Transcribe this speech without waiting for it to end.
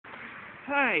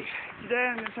Hi, today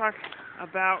I'm going to talk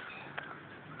about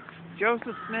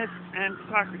Joseph Smith and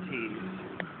Socrates,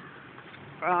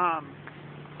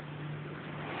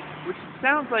 which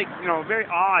sounds like, a very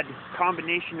odd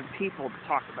combination of people to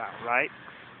talk about, right?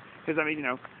 Because,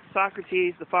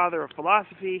 Socrates, the father of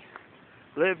philosophy,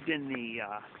 lived in the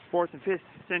 4th and 5th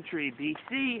century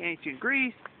BC, ancient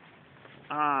Greece.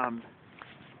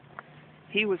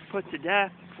 He was put to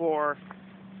death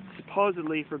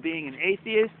supposedly for being an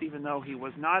atheist, even though he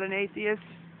was not an atheist.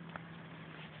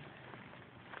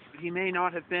 He may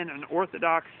not have been an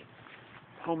orthodox,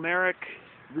 Homeric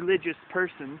religious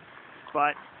person,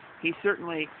 but he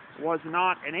certainly was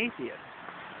not an atheist.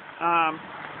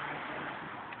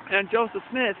 And Joseph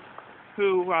Smith,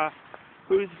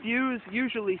 whose views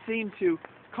usually seem to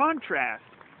contrast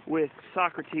with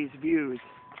Socrates' views,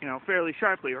 fairly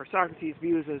sharply, or Socrates'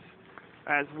 views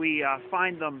as we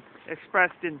find them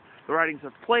expressed in the writings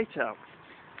of Plato.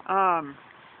 For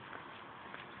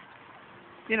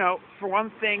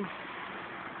one thing,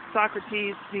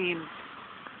 Socrates seems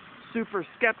super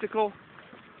skeptical,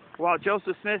 while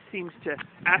Joseph Smith seems to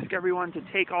ask everyone to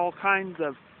take all kinds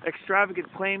of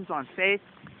extravagant claims on faith.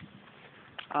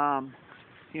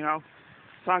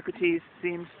 Socrates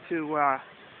seems to,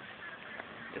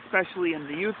 especially in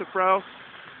the Euthyphro,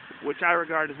 which I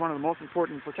regard as one of the most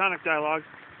important Platonic dialogues,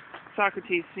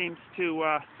 Socrates seems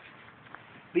to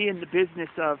be in the business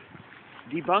of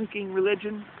debunking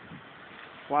religion,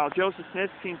 while Joseph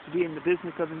Smith seems to be in the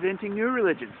business of inventing new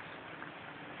religions.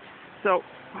 So,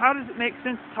 how does it make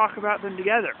sense to talk about them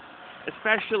together?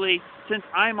 Especially since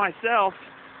I myself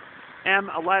am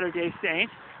a Latter-day Saint.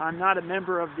 I'm not a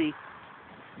member of the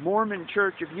Mormon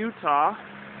Church of Utah.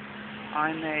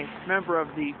 I'm a member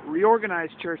of the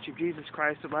Reorganized Church of Jesus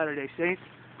Christ of Latter-day Saints,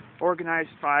 organized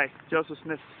by Joseph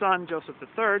Smith's son, Joseph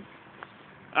III.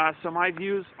 So my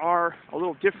views are a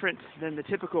little different than the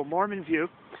typical Mormon view.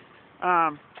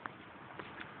 But,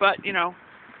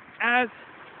 as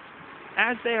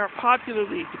they are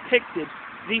popularly depicted,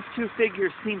 these two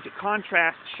figures seem to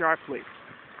contrast sharply.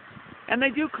 And they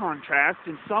do contrast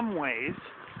in some ways,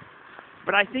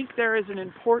 but I think there are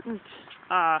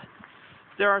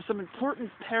some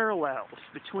important parallels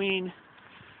between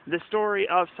the story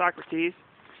of Socrates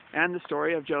and the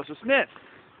story of Joseph Smith.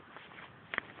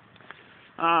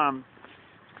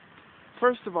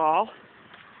 First of all,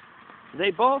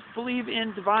 they both believe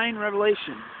in divine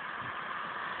revelation.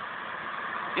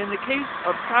 In the case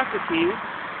of Socrates,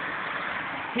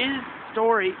 his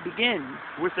story begins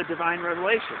with a divine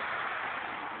revelation.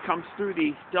 It comes through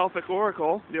the Delphic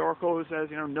oracle, the oracle who says,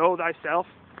 know thyself.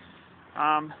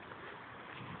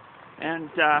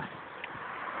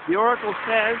 The oracle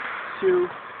says to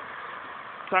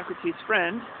Socrates'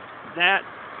 friend that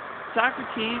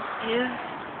Socrates is,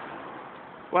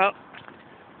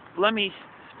 let me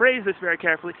phrase this very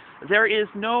carefully, there is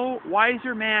no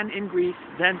wiser man in Greece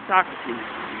than Socrates.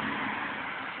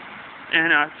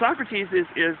 And Socrates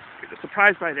is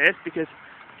surprised by this because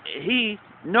he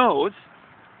knows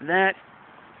that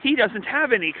he doesn't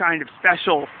have any kind of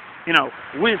special,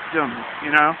 wisdom,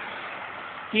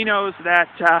 He knows that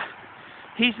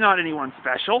he's not anyone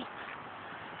special.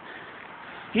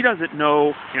 He doesn't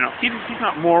know, he's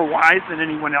not more wise than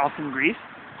anyone else in Greece.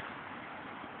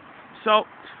 So,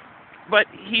 but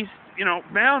he's,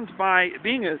 bound by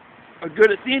being a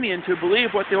good Athenian to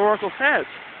believe what the oracle says.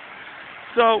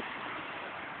 So,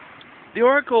 the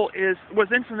oracle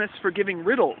was infamous for giving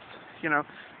riddles. The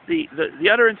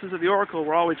utterances of the oracle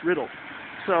were always riddles.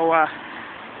 So,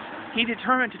 he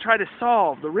determined to try to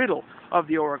solve the riddle of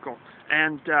the oracle.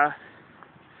 And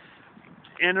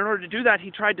in order to do that, he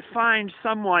tried to find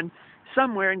someone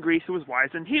somewhere in Greece who was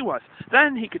wiser than he was.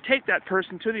 Then he could take that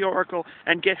person to the oracle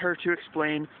and get her to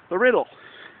explain the riddle.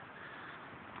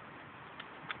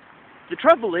 The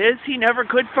trouble is, he never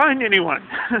could find anyone.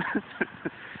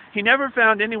 He never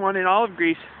found anyone in all of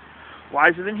Greece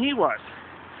wiser than he was.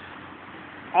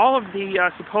 All of the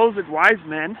supposed wise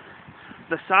men,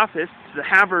 the sophists, the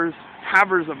havers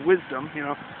of wisdom,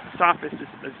 sophist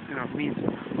means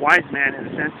wise man in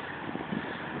a sense,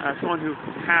 someone who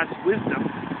has wisdom.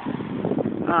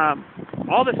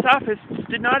 All the sophists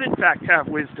did not in fact have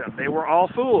wisdom. They were all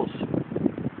fools.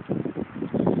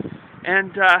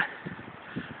 And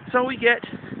so we get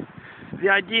the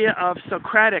idea of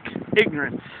Socratic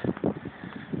ignorance.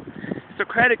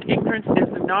 Socratic ignorance is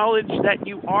the knowledge that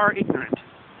you are ignorant,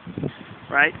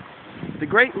 right? The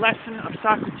great lesson of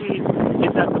Socrates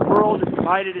is that the world is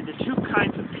divided into two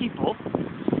kinds of people.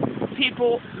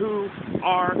 People who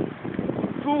are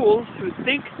fools who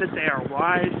think that they are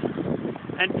wise,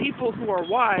 and people who are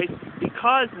wise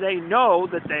because they know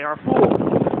that they are fools.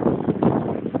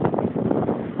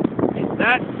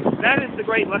 That is the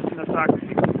great lesson of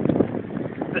Socrates.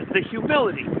 The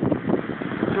humility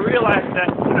to realize that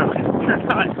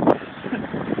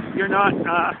you're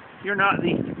not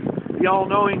the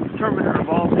all-knowing determiner of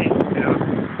all things.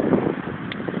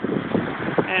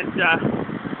 And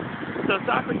so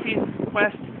Socrates'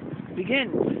 quest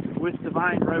begins with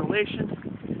divine revelation.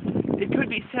 It could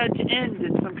be said to end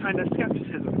in some kind of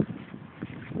skepticism,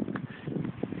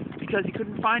 because he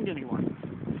couldn't find anyone.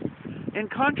 In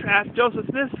contrast, Joseph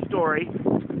Smith's story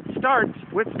starts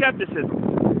with skepticism.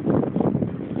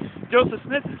 Joseph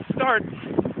Smith starts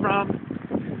from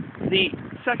the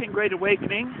Second Great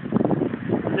Awakening.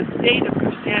 The state of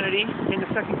Christianity in the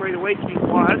Second Great Awakening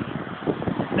was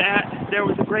that there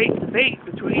was a great debate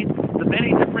between the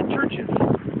many different churches.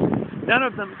 None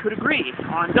of them could agree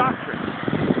on doctrine,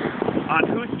 on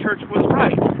whose church was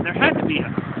right. And there had to be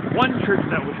one church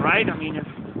that was right. I mean, if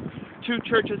two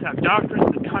churches have doctrines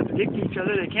that contradict each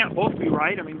other, they can't both be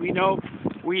right. I mean, we know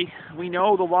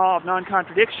the law of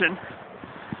non-contradiction,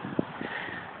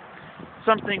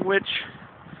 something which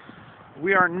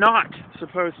we are not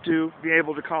supposed to be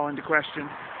able to call into question,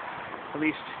 at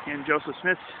least in Joseph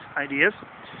Smith's ideas,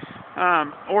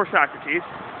 or Socrates.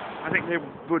 I think they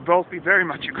would both be very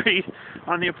much agreed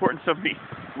on the importance of the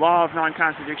law of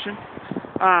non-contradiction.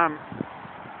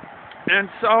 And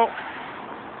so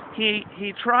he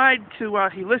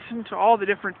listened to all the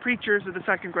different preachers of the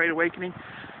Second Great Awakening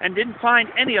and didn't find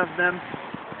any of them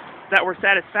that were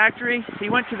satisfactory. He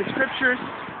went to the Scriptures.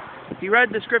 He read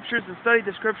the Scriptures and studied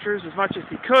the Scriptures as much as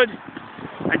he could,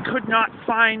 and could not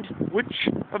find which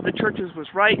of the churches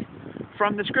was right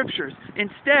from the Scriptures.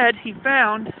 Instead, he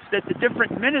found that the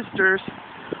different ministers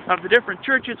of the different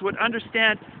churches would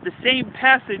understand the same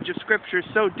passage of Scripture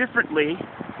so differently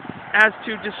as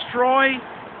to destroy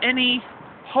any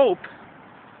hope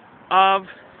of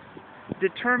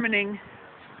determining,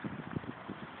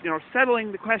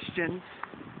 settling the questions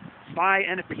by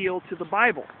an appeal to the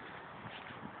Bible.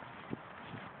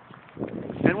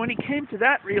 And when he came to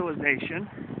that realization,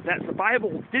 that the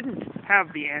Bible didn't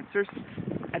have the answers,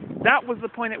 that was the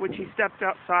point at which he stepped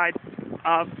outside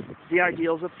of the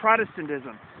ideals of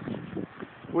Protestantism,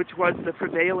 which was the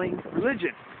prevailing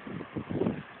religion.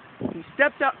 He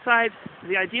stepped outside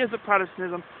the ideas of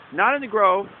Protestantism, not in the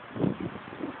Grove,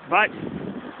 but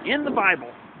in the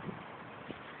Bible,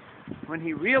 when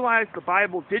he realized the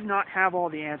Bible did not have all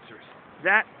the answers.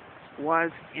 That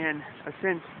was, in a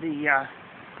sense, the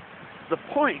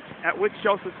point at which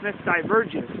Joseph Smith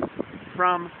diverges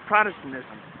from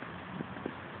Protestantism.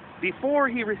 Before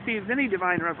he receives any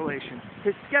divine revelation,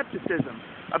 his skepticism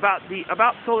about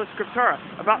sola scriptura,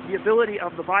 about the ability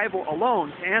of the Bible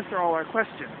alone to answer all our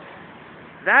questions,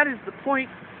 that is the point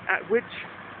at which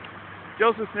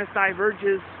Joseph Smith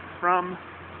diverges from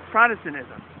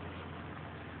Protestantism.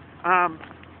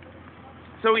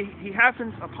 So he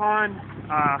happens upon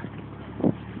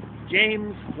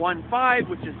James 1:5,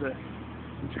 which is a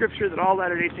scripture that all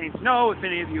Latter-day Saints know. If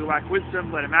any of you lack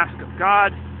wisdom, let him ask of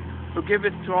God, who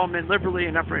giveth to all men liberally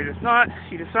and upbraideth not.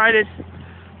 He decided,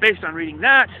 based on reading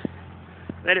that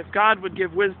if God would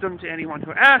give wisdom to anyone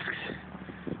who asks,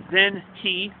 then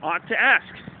he ought to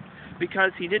ask,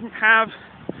 because he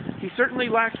certainly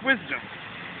lacked wisdom.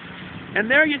 And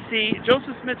there you see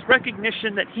Joseph Smith's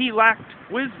recognition that he lacked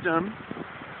wisdom.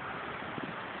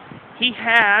 He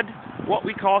had what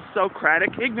we call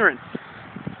Socratic ignorance.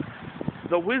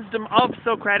 The wisdom of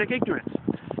Socratic ignorance.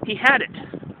 He had it.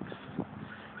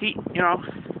 He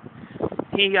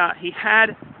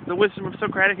had the wisdom of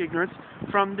Socratic ignorance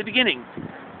from the beginning.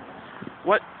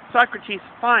 What Socrates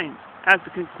finds as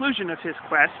the conclusion of his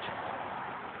quest,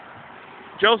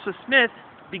 Joseph Smith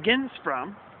begins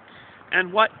from,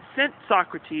 and what sent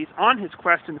Socrates on his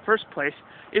quest in the first place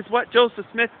is what Joseph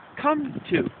Smith comes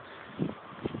to.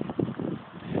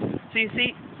 So you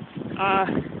see,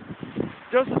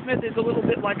 Joseph Smith is a little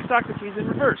bit like Socrates in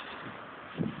reverse.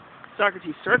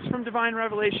 Socrates starts from divine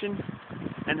revelation,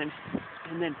 and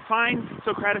then finds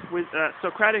Socratic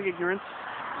ignorance.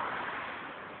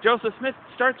 Joseph Smith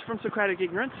starts from Socratic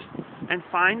ignorance and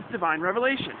finds divine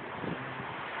revelation.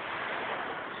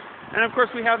 And of course,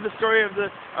 we have the story of the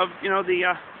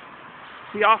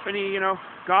theophany,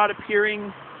 God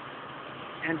appearing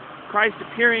and Christ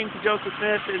appearing to Joseph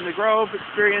Smith in the Grove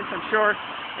experience. I'm sure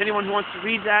anyone who wants to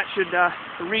read that should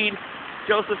read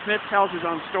Joseph Smith tells his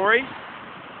own story.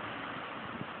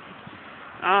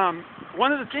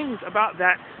 One of the things about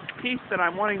that piece that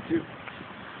I'm wanting to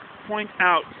point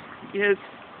out is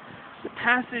the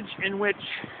passage in which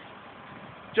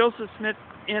Joseph Smith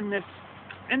in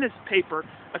this paper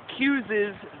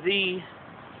accuses the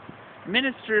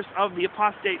ministers of the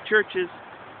apostate churches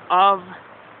of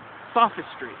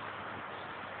sophistry.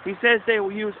 He says they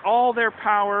will use all their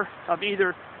power of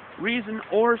either reason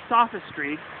or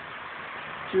sophistry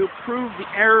to prove the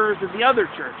errors of the other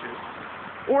churches,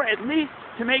 or at least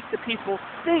to make the people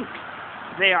think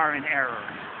they are in error.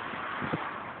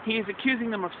 He is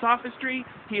accusing them of sophistry.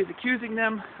 He is accusing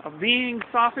them of being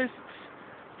sophists,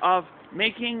 of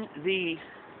making the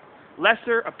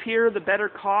lesser appear the better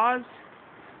cause,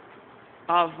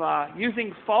 of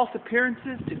using false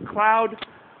appearances to cloud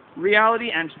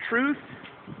reality and truth.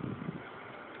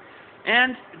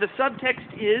 And the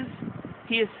subtext is,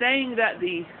 he is saying that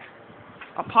the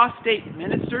apostate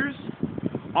ministers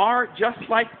are just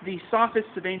like the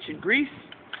sophists of ancient Greece,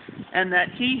 and that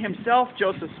he himself,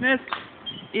 Joseph Smith,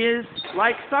 is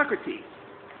like Socrates.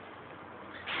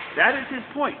 That is his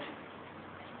point.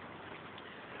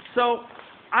 So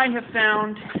I have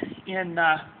found in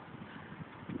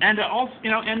and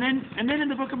then in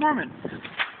the Book of Mormon.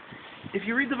 If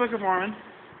you read the Book of Mormon,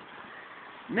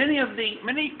 many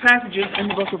passages in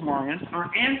the Book of Mormon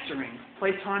are answering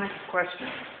Platonic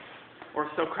questions or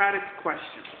Socratic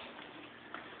questions.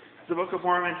 The Book of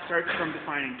Mormon starts from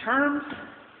defining terms.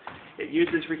 It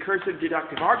uses recursive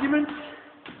deductive arguments.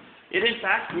 It, in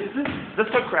fact, uses the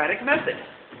Socratic method.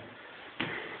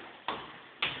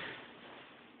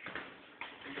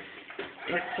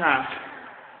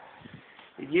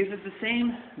 It uses the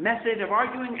same method of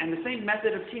arguing and the same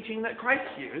method of teaching that Christ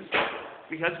used,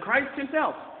 because Christ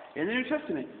himself, in the New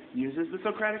Testament, uses the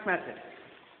Socratic method.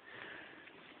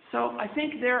 So I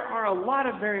think there are a lot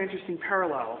of very interesting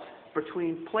parallels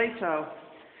between Plato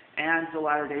and the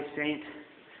Latter-day Saint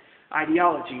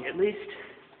ideology, at least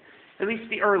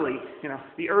the early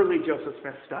Joseph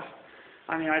Smith stuff.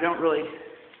 I mean, I don't really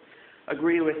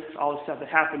agree with all the stuff that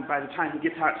happened by the time he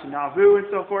gets out to Nauvoo and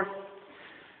so forth.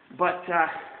 But I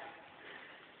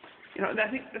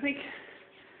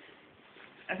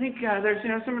think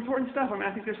there's some important stuff. I mean,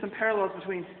 I think there's some parallels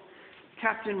between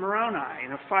Captain Moroni,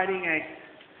 fighting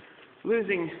a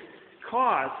losing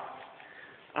cause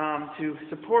to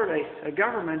support a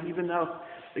government, even though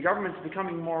the government's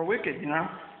becoming more wicked,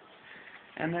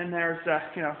 And then there's,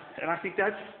 and I think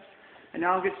that's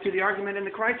analogous to the argument in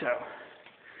the Crito,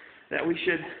 that we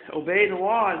should obey the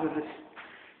laws of this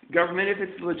government if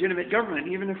it's a legitimate government,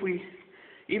 even if we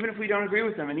don't agree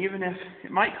with them, and even if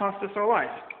it might cost us our life.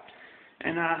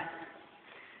 And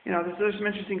there's some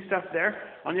interesting stuff there.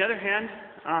 On the other hand,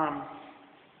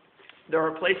 there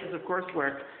are places, of course,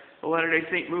 where the Latter-day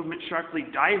Saint movement sharply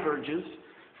diverges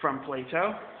from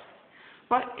Plato,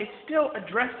 but it's still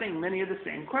addressing many of the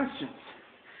same questions.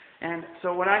 And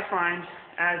so what I find,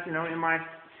 as in my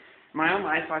own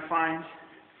life, I find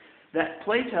that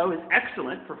Plato is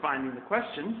excellent for finding the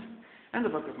questions, and the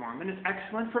Book of Mormon is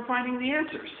excellent for finding the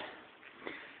answers.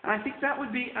 And I think that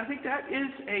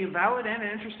is a valid and an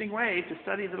interesting way to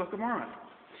study the Book of Mormon.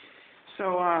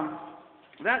 So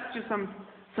that's just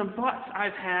some thoughts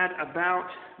I've had about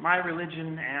my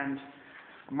religion and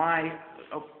my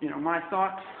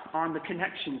thoughts on the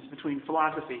connections between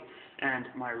philosophy and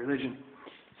my religion.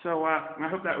 So I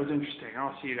hope that was interesting.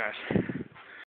 I'll see you guys.